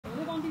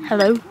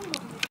Hello.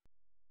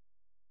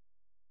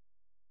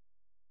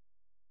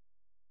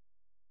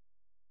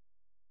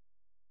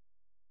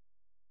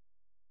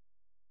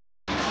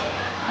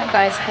 Hi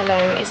guys,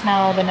 hello. It's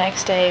now the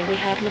next day. We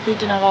had lovely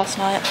dinner last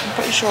night. I'm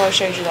pretty sure I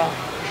showed you that.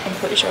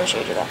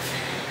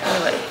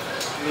 Anyway.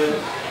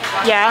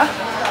 Yeah?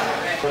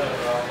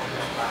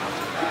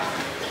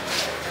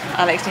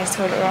 Alex needs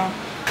toilet roll.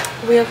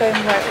 We are going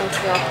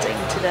whitewater rafting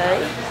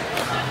today.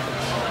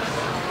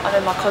 I'm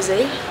in my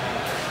cosy.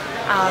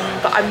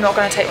 But I'm not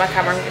going to take my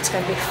camera. It's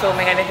going to be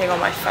filming anything on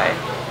my phone.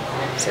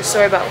 So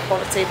sorry about the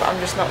quality, but I'm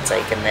just not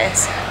taking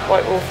this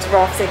whitewater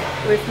rafting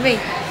with me.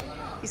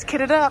 He's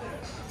kitted up.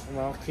 I'm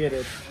all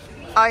kitted.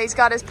 Oh, he's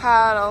got his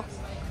paddle.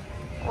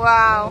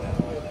 Wow.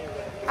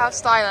 How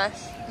stylish.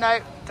 No,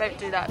 don't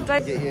do that.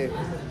 Don't Get you.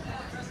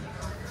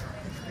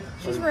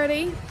 She's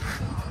ready.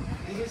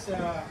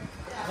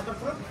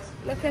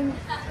 Looking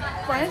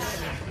fresh.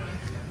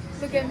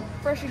 Looking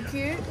fresh and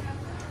cute.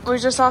 We were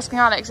just asking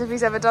Alex if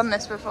he's ever done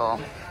this before.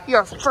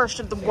 You're first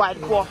of the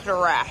whitewater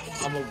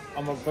raft.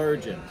 I'm a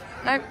virgin.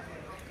 Nope.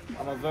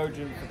 I'm a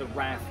virgin for the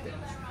rafting.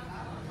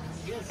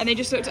 And they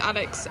just looked at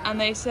Alex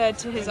and they said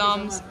to his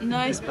arms,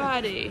 "Nice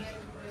body.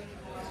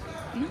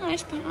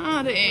 Nice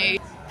body."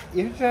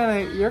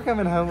 You're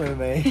coming home with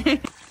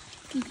me.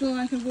 You feel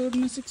like a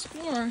wilderness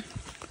explorer.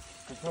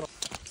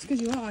 It's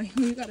because you are. All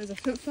you got is a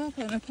flip-flop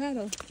and a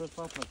paddle.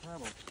 Flip-flop and a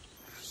paddle.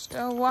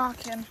 Still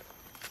walking.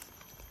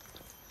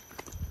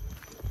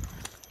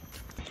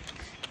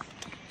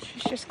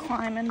 She's just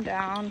climbing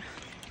down.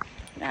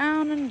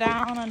 Down and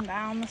down and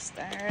down the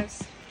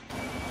stairs.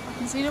 You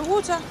can see the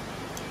water.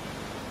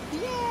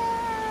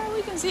 Yeah,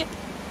 we can see it.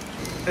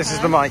 This is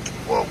the mic.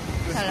 Whoa.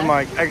 This is the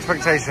mic.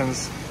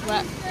 Expectations.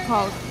 Wet,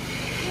 cold.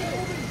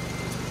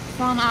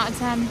 1 out of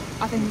 10.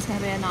 I think it's going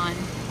to be a 9.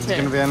 It's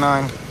going to be a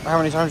 9. How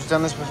many times have you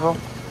done this before?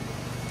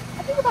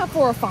 I think about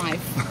 4 or 5. I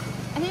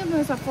think I've done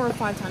this about 4 or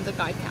 5 times at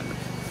guide camp.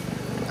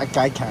 At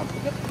guide camp?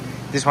 Yep.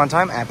 This one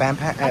time at band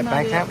camp?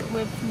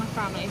 With my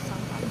family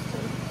sometimes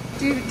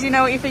too. Do you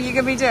know what you think you're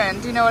going to be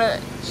doing? Do you know what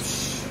it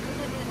is?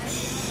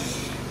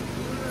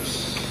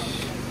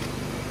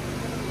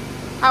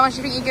 How much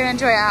do you think you're going to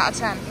enjoy it out of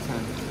 10?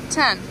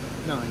 10.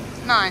 9.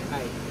 9.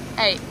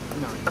 8.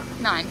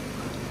 9.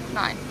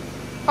 9.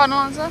 Final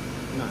answer?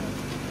 9.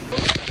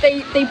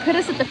 They put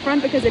us at the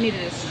front because they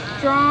needed a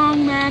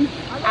strong man,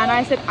 and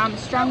I said I'm a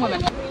strong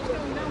woman.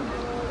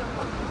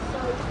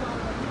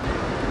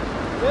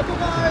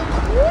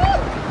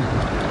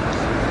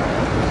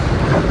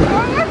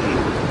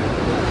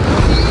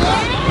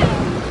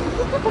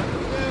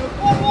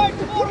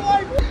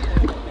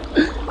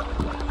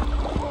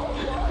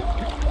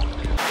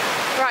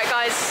 Right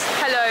guys,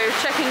 hello,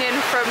 checking in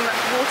from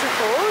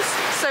waterfalls.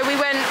 So we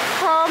went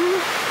from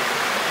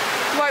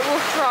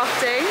whitewater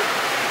rafting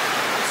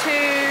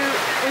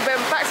we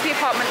went back to the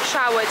apartment,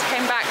 showered,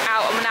 came back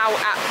out, and we're now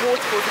at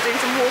waterfalls. We're doing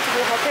some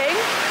waterfall hopping.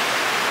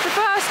 The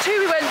first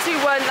 2 we went to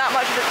weren't that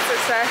much of a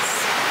success.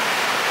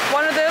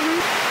 One of them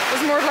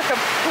was more of like a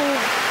pool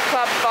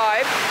club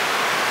vibe.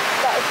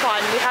 That was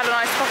fine. We had a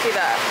nice coffee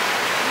there.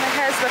 My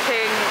hair's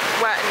looking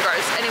wet and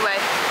gross. Anyway,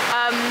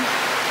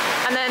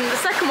 and then the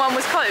second one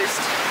was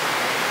closed.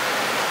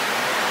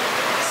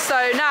 So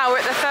now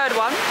we're at the third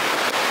one.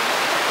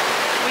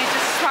 We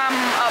just swam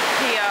up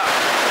here.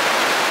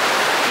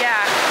 Yeah,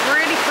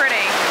 really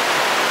pretty.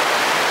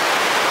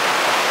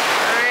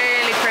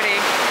 Really pretty.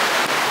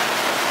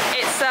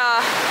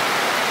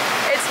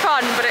 It's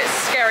fun, but it's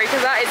scary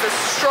because that is a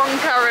strong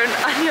current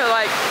and you're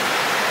like,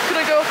 could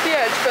I go off the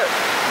edge? But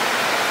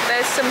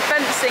there's some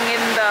fencing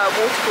in the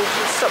waterfall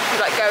to stop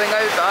you like going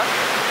over.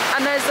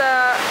 And there's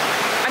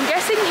I'm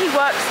guessing he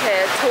works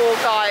here, tour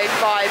guide,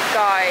 vibe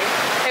guy,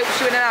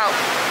 helps you in and out.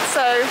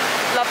 So,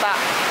 love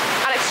that.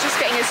 Alex is just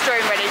getting his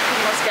drone ready because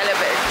he wants to get a little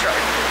bit of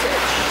drone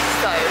footage.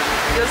 So,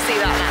 you'll see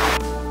that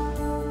now.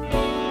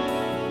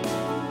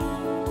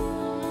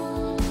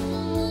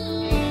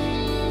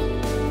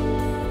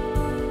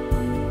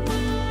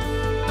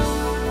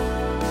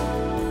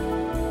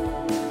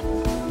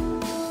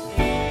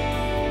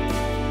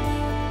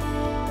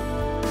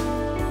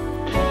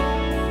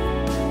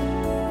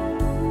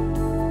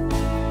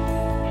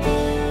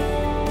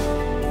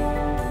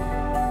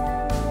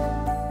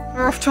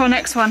 We're off to our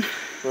next one.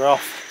 We're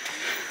off.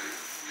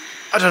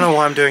 I don't know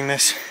why I'm doing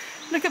this.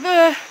 Look at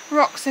the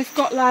rocks, they've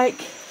got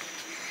like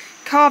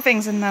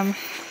carvings in them.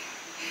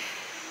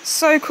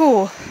 So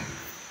cool.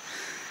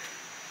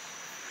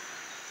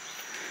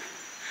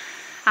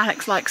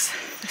 Alex likes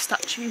the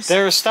statues.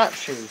 There are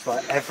statues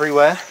like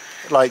everywhere.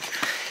 Like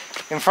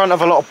in front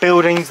of a lot of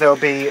buildings there will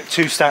be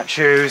 2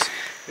 statues.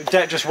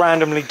 Just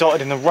randomly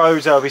dotted in the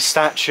roads there will be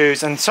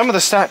statues. And some of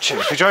the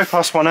statues, we drove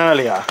past one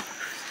earlier,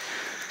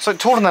 it's like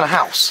taller than a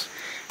house.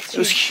 It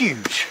was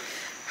huge.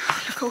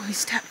 Look at all these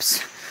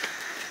steps.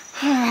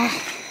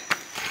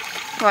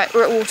 Right,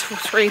 we're at Waterfall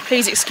 3.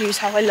 Please excuse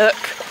how I look.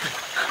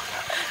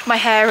 My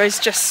hair is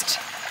just...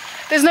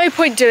 There's no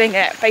point doing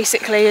it,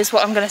 basically, is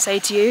what I'm going to say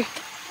to you.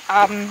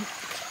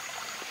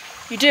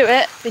 You do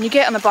it, then you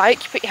get on the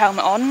bike, you put your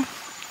helmet on,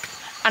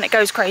 and it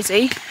goes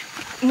crazy.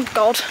 oh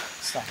God,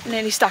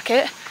 nearly stuck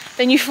it.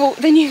 Then you fall,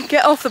 then you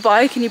get off the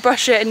bike and you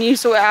brush it and you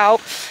sort it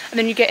out, and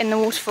then you get in the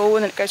waterfall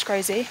and then it goes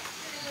crazy.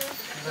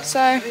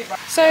 So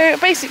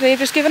basically I've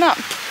just given up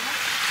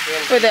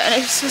with it, and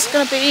it's just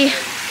gonna be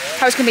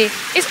how it's gonna be.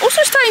 It's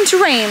also starting to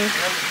rain,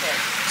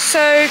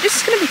 so this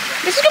is gonna be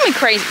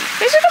crazy.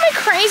 This is gonna be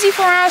crazy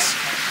for us.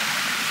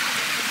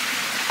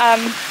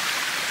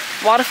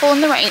 Waterfall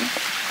in the rain.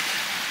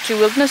 2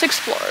 wilderness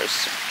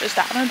explorers just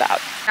out and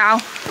about.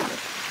 Now,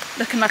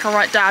 looking like a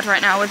right dad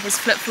right now with his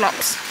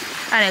flip-flops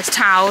and his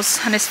towels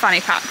and his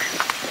fanny pack.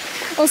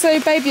 Also,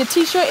 babe, your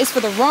t-shirt is for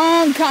the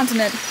wrong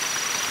continent.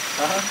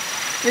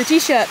 Your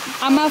t-shirt,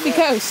 Amalfi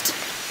Coast,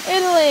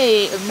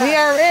 Italy. We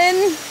are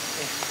in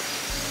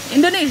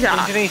Indonesia.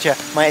 Indonesia.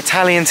 My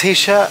Italian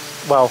t-shirt,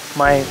 well,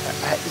 my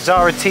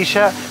Zara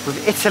t-shirt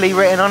with Italy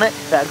written on it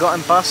that I got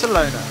in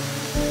Barcelona,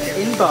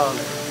 in Bali.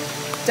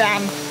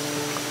 Damn.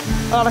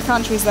 A lot of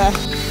countries there.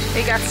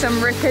 We got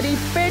some rickety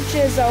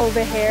bridges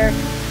over here.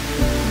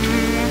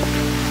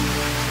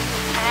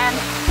 And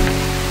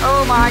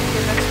oh my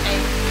goodness me.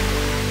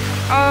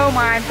 Oh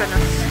my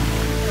goodness.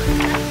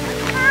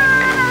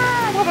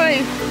 Ah,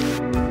 wobbly.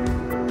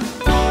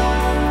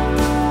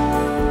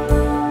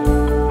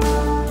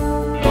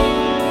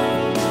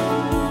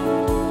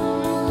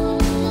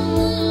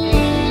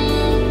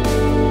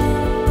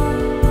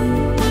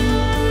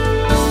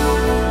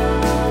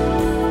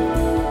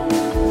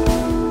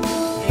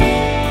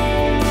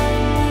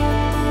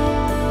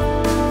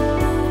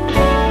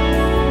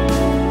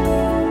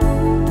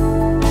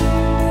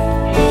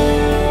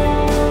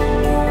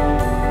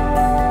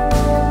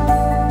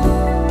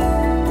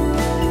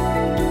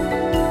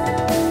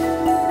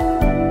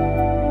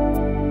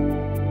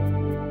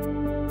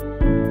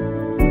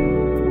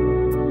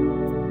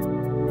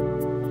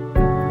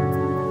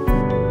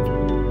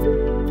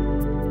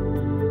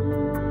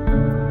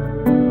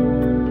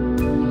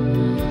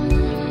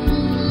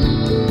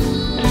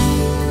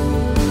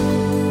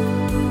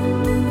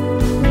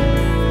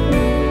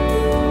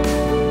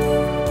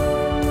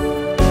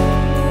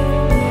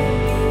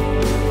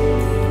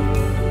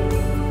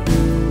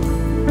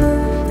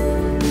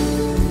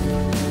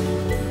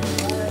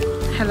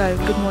 Hello,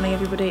 good morning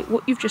everybody.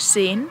 What you've just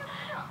seen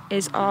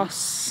is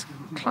us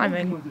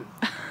climbing,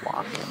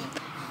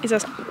 is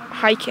us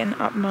hiking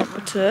up Mount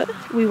Batur.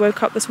 We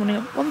woke up this morning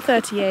at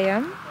 1:30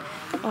 AM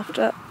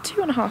after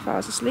 2.5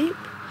 hours of sleep,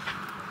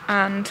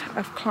 and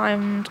I've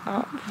climbed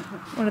up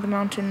one of the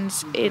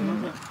mountains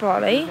in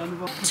Bali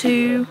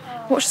to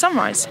watch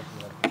sunrise.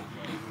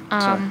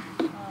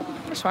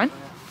 It's fine.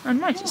 And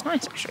nice, it's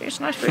nice actually. It's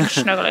nice for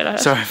snuggling like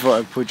that. Sorry, I thought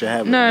I pulled your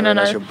hair. No.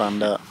 You're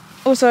bummed up.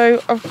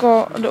 Also, I've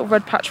got a little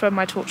red patch where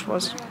my torch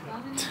was.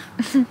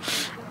 So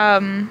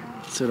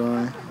do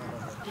I.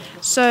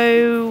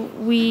 So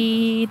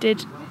we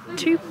did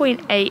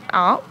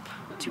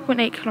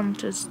 2.8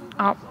 kilometres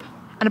up,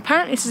 and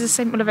apparently this is the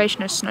same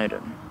elevation as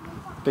Snowdon.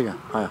 Bigger,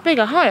 higher.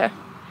 Bigger, higher.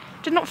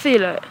 Did not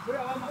feel it.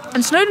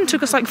 And Snowdon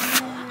took us like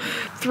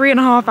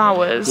 3.5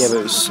 hours. Yeah, but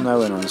it was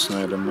snowing on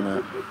Snowdon,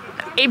 wasn't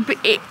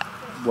It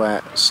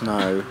Wet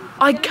snow.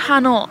 I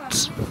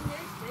cannot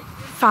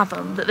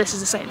fathom that this is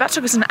the same. That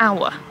took us an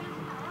hour.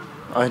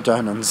 I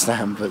don't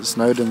understand, but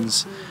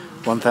Snowdon's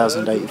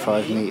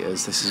 1,085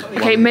 metres. This is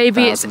okay,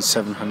 maybe it's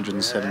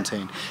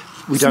 1,717.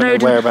 We don't know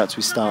whereabouts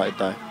we started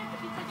though.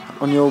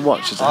 On your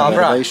watch, does it have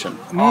elevation?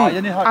 I'll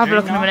have a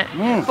look in a minute.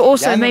 But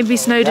also, maybe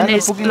Snowdon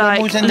is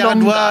like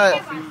longer,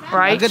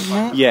 right?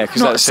 Yeah,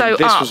 because so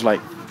this up. was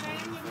like.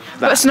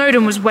 But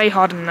Snowdon was way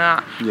harder than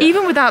that. Yeah.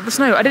 Even without the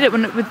snow, I did it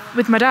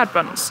with my dad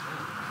once.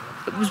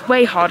 It was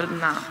way harder than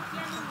that.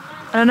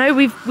 And I know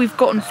we've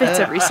gotten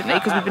fitter recently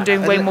because we've been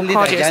doing way more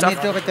cardio stuff.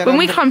 When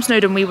we climbed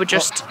Snowdon, we were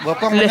just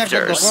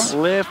lifters.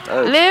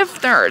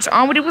 Lifters.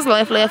 All we did was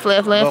lift.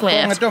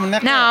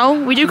 Now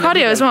we do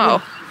cardio as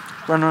well.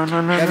 Run.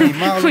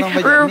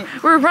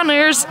 We're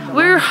runners.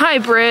 We're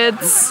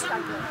hybrids.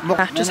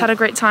 Just had a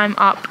great time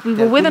up. We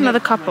were with another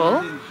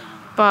couple,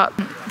 but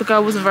the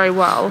girl wasn't very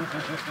well.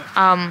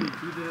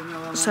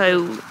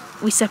 So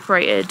we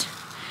separated,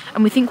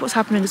 and we think what's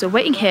happening is we're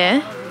waiting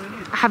here,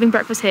 having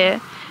breakfast here,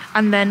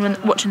 and then when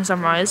watching the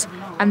sunrise,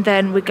 and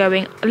then we're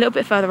going a little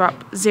bit further up,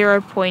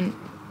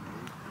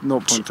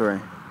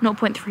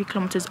 0.3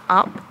 kilometres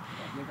up,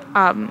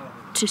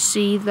 to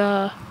see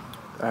the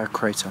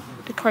crater.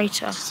 The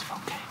crater.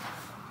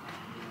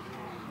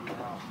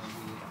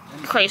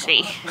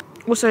 Crazy.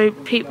 Also,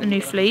 peep the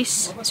new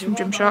fleece. It's from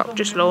Gymshark,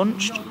 just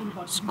launched.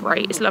 It's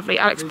great, it's lovely.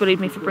 Alex bullied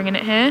me for bringing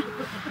it here.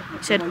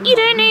 He said, "You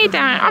don't need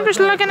that, I'm just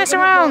lugging this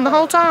around the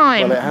whole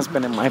time." Well, it has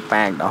been in my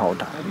bag the whole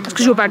time. That's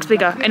because your bag's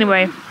bigger.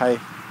 Anyway. Hey,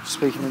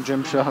 speaking of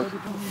Gymshark,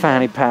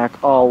 fanny pack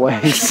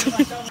always.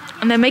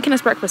 And they're making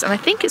us breakfast, and I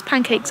think it's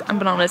pancakes and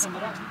bananas.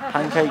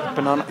 Pancake,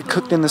 banana,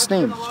 cooked in the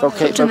steam.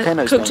 Cooked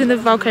in the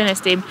volcano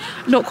steam.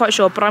 Not quite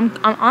sure, but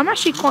I'm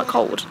actually quite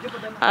cold.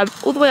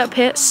 All the way up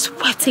here,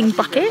 sweating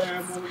buckets,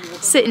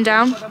 sitting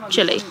down,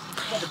 chilly.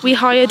 We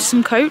hired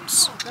some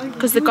coats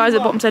because the guys at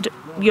the bottom said,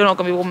 "You're not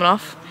going to be warm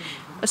enough."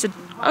 I said,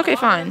 "Okay,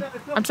 fine."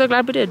 I'm so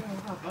glad we did.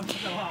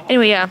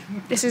 Anyway, yeah,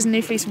 this is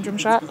new fleece from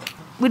Gymshark.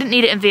 We didn't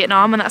need it in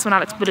Vietnam, and that's when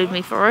Alex bullied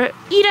me for it.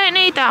 You don't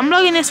need that. I'm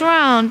lugging this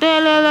around. Da,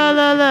 la, la,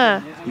 la,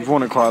 la. You've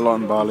worn it quite a lot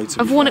in Bali.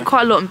 I've worn it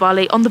quite a lot in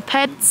Bali. On the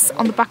peds,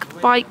 on the back of the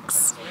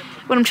bikes.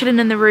 When I'm chilling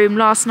in the room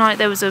last night,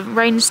 there was a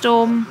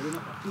rainstorm,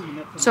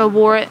 so I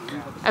wore it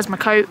as my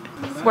coat.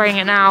 Wearing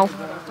it now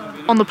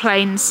on the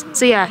planes.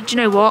 So yeah, do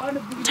you know what?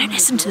 Don't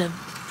listen to them.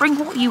 Bring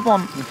what you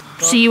want.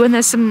 See you when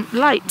there's some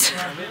light.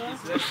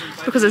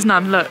 Because there's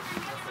none. Look.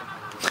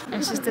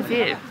 This is the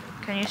view.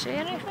 Can you see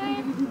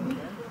anything?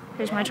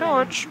 Here's my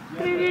torch.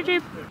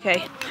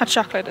 Okay, hot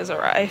chocolate has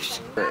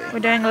arrived. We're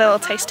doing a little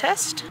taste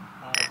test.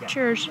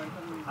 Cheers.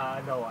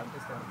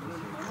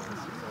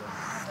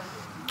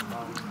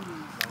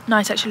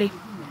 Nice, actually.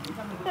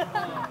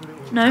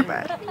 No? Not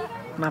bad.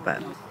 Not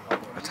bad.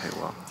 I tell you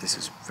what, this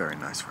is very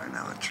nice right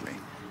now, actually.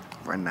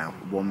 Right now,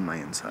 warm my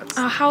insides.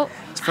 How?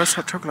 It's the first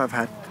hot chocolate I've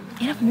had.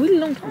 Yeah, really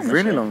long time.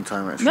 Really long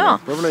time, actually. Yeah.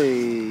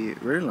 Probably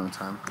really long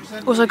time.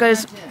 Also,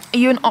 guys, are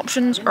you an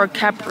Options or a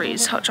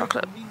Cadbury's hot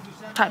chocolate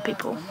type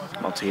people?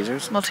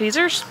 Maltesers.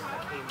 Maltesers?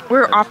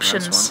 We're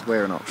Options. Nice.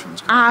 We're an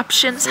Options.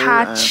 Options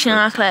hot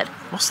chocolate.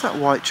 What's that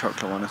white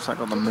chocolate one? It's like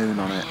got the moon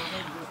on it.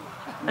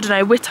 I don't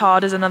know,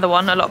 Wittard is another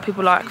one a lot of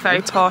people like,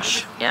 very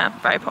posh. Yeah,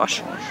 very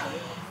posh.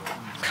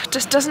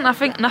 Just doesn't,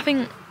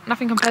 nothing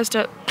compares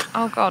to,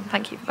 oh god,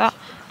 thank you for that.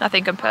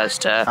 Nothing compares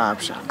to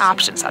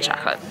Options hot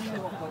chocolate.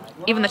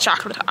 Even the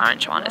chocolate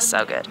orange one is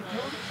so good.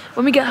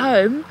 When we get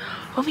home,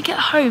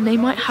 they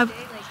might have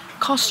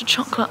Costa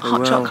chocolate,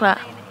 hot chocolate.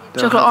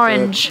 Chocolate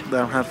orange.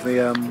 They'll have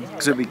the,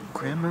 because it'll be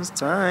Christmas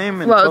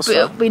time in well, Costa.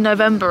 it'll be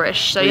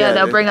November-ish, so yeah,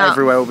 they'll bring out...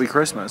 Everywhere will be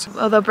Christmas.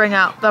 Well, they'll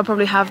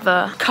probably have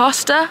the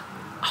Costa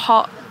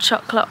hot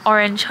chocolate,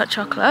 orange hot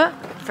chocolate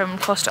from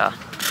Costa.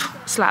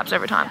 Slaps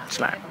every time.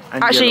 Slap.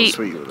 And Actually,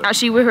 sweet with it.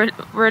 actually, we were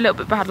a little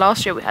bit bad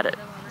last year. We had it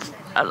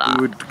a lot.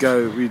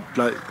 We'd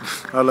like,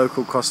 our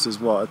local Costa's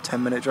what, a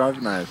 10-minute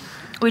drive now?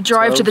 We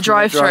drive to the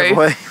drive-through.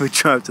 We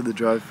drive to the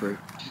drive-through.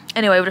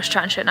 Anyway, we're just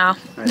chatting shit now.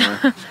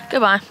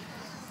 Goodbye.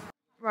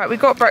 Right, we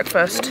got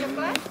breakfast.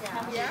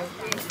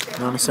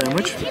 Banana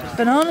sandwich.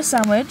 Banana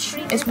sandwich.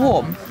 It's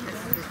warm.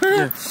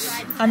 Yeah.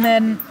 And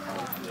then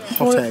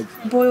Hot egg.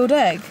 Boiled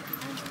egg.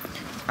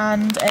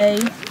 And a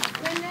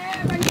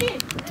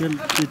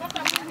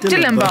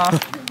Dylan bar.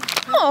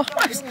 Oh,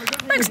 nice.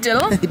 Thanks,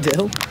 Dylan.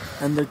 Dill.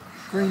 And the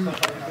green.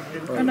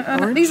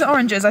 And these are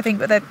oranges, I think,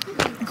 but they're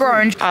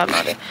orange. I have no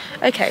idea.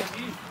 Okay,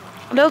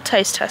 a little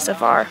taste test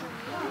of our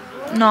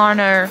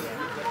Nana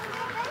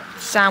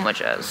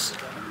sandwiches.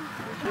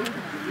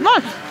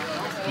 Nice.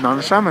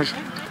 Banana sandwich.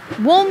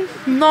 One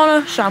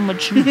Nana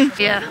sandwich.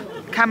 Yeah,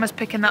 camera's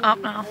picking that up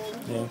now.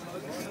 Yeah.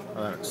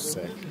 Oh, that looks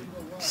sick.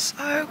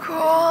 So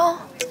cool.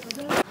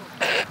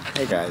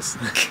 Hey guys.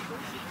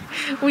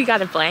 We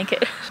got a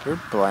blanket. We're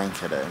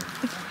blanketing.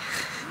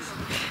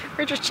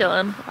 We're just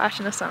chilling,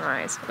 watching the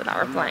sunrise with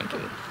our blanket.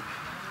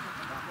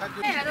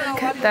 Look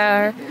at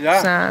the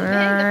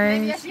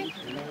sunrise.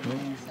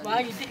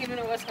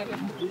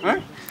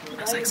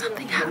 Looks like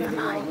something out of the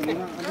Lion King.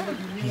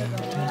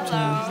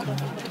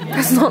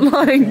 That's not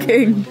Lion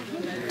King.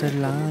 The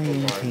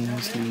Lion King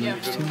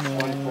sleeps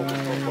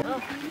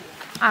tonight.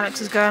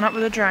 Alex is going up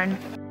with a drone.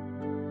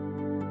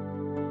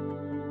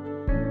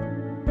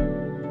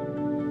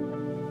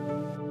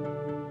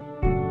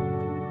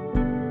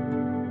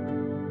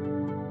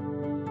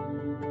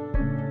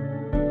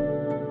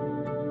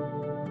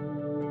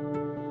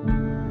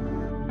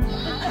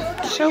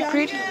 So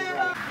pretty.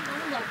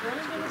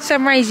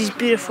 Sunrise is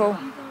beautiful.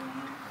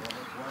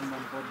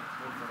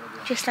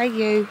 Just like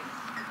you.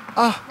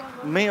 Ah,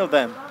 me or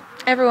them?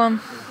 Everyone.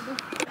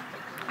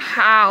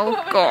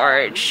 How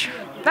gorge.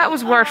 That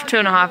was worth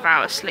 2.5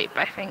 hours sleep,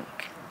 I think.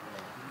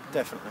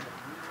 Definitely.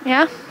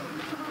 Yeah?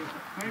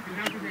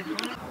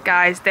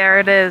 Guys, there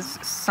it is.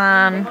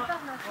 Sun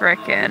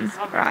frickin'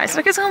 rise.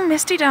 Look, it's all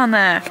misty down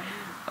there.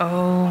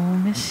 Oh,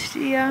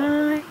 misty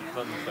eye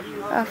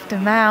of the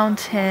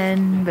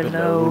mountain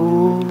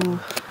below.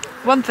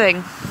 One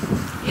thing,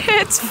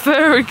 it's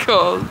very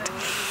cold.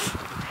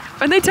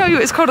 When they tell you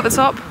it's cold at the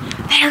top,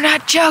 they're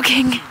not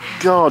joking.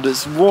 God,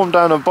 it's warm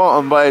down the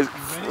bottom, but it's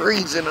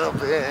freezing up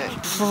here.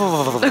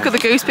 Look at the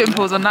goose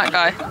pimples on that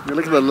guy.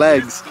 Look at the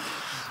legs.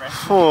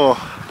 Oh.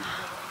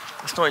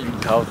 It's not even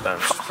cold though,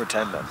 it's just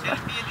pretender.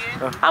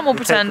 I'm all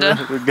pretender.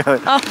 We're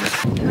going. Oh,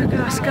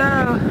 let's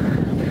go.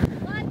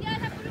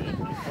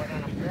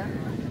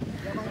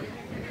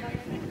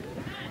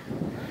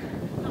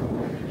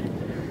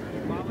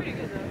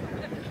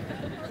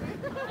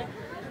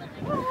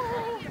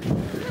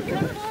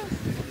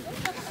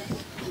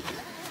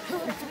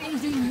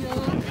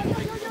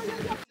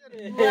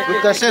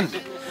 Good cousin.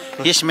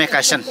 He's my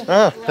cousin.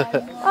 Oh.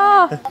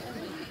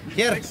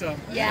 Here.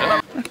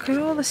 Look at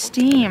all the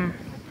steam.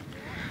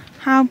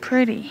 How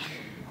pretty.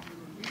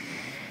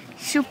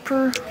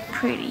 Super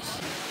pretty.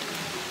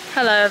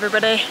 Hello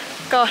everybody.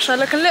 Gosh, I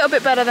look a little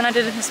bit better than I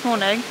did this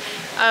morning.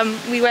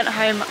 We went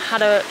home,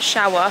 had a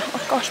shower.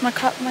 Oh gosh, my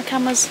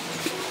camera's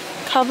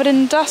covered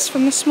in dust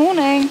from this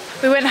morning.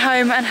 We went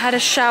home and had a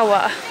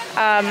shower.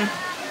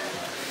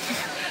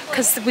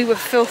 because we were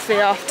filthy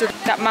after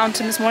that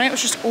mountain this morning. It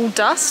was just all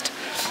dust.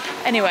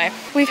 Anyway,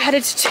 we've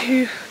headed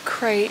to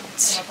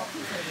Crate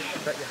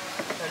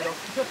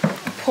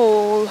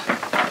Paul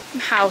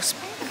house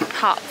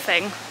hut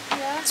thing.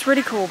 It's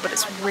really cool, but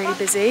it's really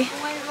busy.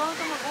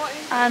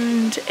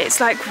 And it's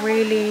like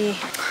really,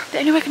 the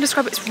only way I can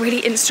describe it is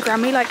really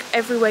Instagrammy. Like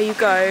everywhere you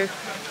go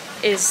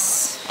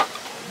is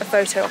a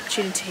photo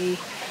opportunity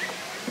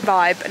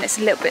vibe, and it's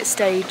a little bit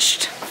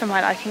staged for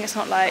my liking. It's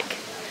not like,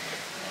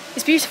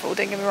 it's beautiful,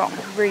 don't get me wrong,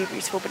 really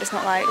beautiful, but it's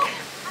not like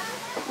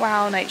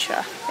wow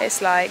nature.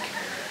 It's like,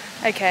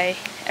 okay,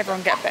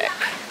 everyone get a pic,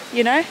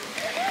 you know?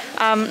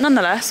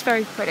 Nonetheless,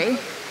 very pretty.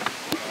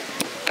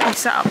 We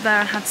sat up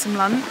there and had some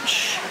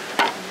lunch.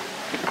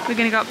 We're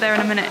gonna go up there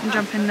in a minute and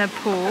jump in the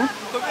pool.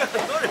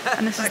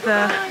 And this is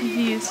the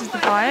view, this is the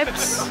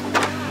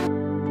vibes.